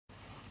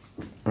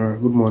Alright,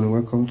 good morning.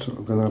 Welcome to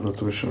Ghana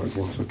Lotto Show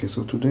again. Okay,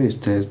 so today is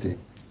Thursday,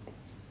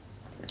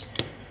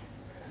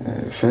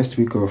 first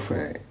week of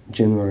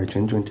January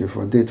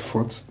 2024, date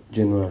 4th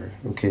January.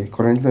 Okay,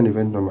 currently on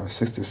event number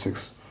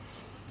 66.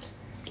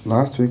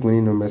 Last week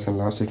winning numbers and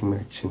last week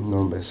matching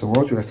numbers. So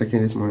what we are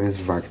taking this morning is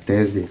VAC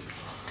Thursday.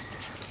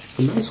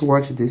 So let's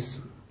watch this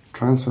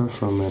transfer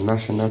from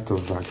National to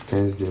VAC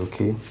Thursday.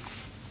 Okay,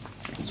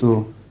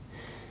 so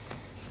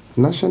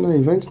National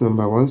event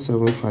number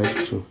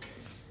 1752.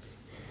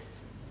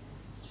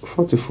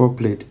 44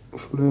 played,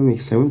 following week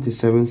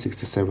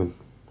 77-67.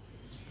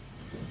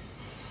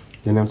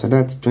 Then after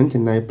that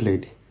 29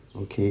 played.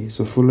 Okay,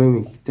 so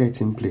following week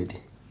 13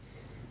 played.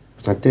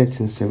 After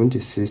 13,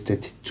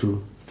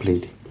 76-32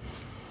 played.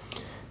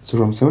 So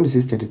from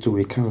 76-32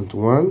 we count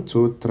 1,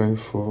 2, 3,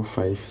 4,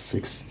 5,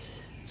 6,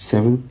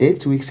 7,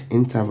 8 weeks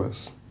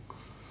intervals.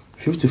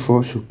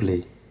 54 should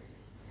play.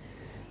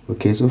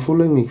 Okay, so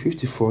following week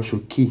 54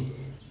 should key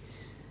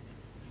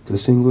to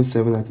single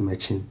 7 at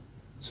matching.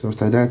 So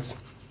after that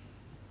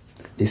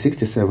the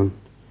 67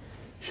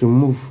 should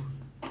move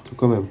to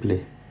come and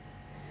play.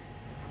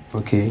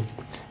 Okay,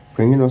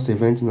 bringing us to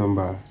event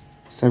number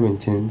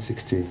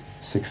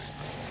 1766.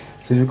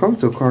 So if you come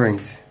to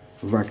current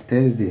VAC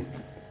Thursday,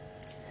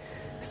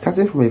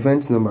 starting from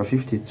event number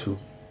 52,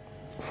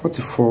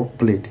 44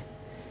 played,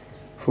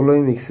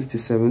 following week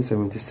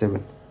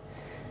 67-77,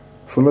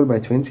 followed by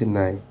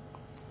 29,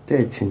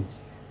 13,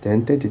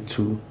 then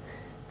 32,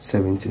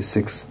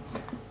 76.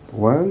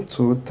 1,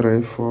 2,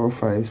 3, 4,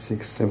 5,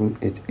 6, 7,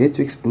 8. 8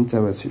 weeks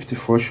intervals,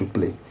 54 should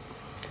play.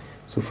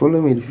 So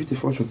following me, the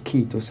 54 should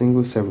key to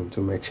single 7 to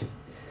matching.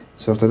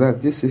 So after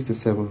that, this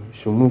 67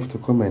 should move to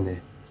come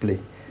and play,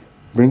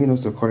 bringing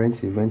us to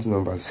current event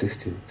number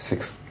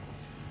 66.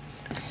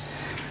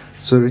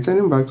 So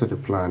returning back to the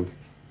plan.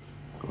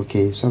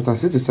 Okay, so after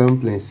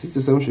 67 playing,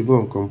 67 should go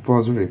on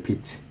compulsory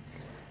repeat.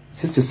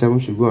 67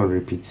 should go on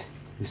repeat.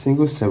 The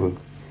single 7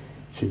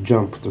 should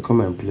jump to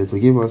come and play to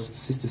give us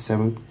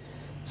 67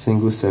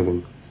 single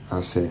 7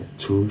 as a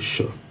 2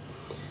 short.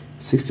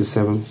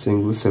 67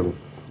 single 7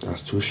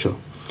 as 2 short.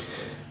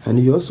 And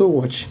you also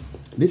watch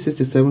this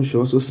 67 should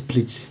also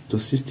split to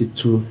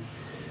 62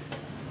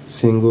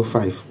 single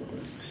 5.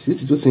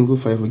 62 single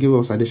 5 will give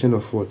us addition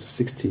of what?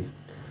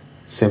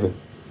 67.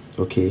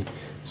 Okay,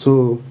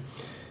 so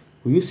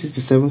we use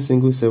 67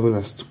 single 7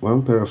 as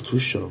one pair of 2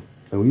 short,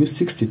 and we use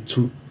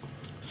 62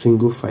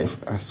 single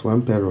 5 as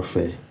one pair of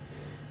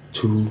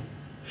 2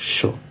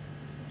 short.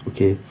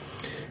 Okay,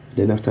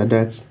 then after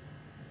that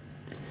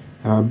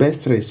our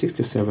best three is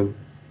 67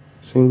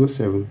 single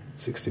 7,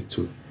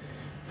 62.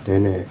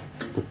 Then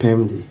we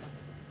perm the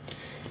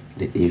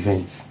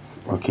events.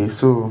 Okay,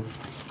 so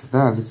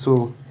that's it.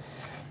 So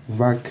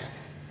VAC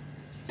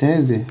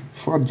Thursday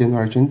 4th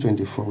January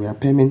 2024, we are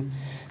perming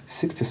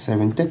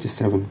 67,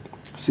 37,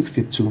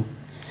 62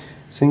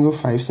 single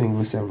 5,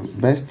 single 7.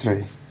 Best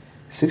 3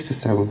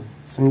 67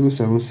 single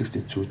 7,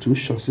 62. 2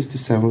 short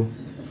 67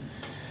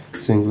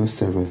 single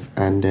 7,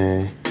 and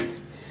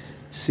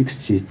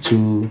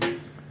 62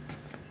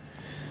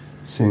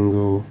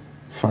 single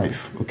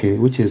 5. Okay,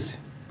 which is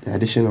the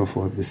addition of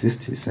what? The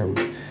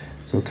 67.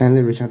 So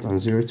kindly reach out on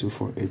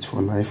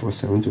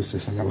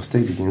 0248494726 and I will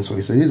state the games for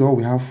you. So this is what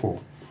we have for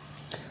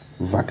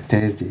VAC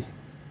Thursday.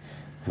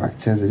 VAC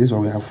Thursday. This is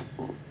what we have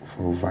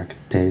for VAC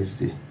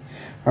Thursday.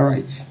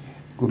 Alright,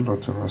 good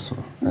luck to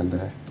Russell,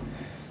 and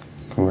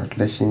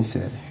congratulations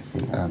in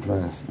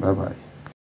advance. Bye bye.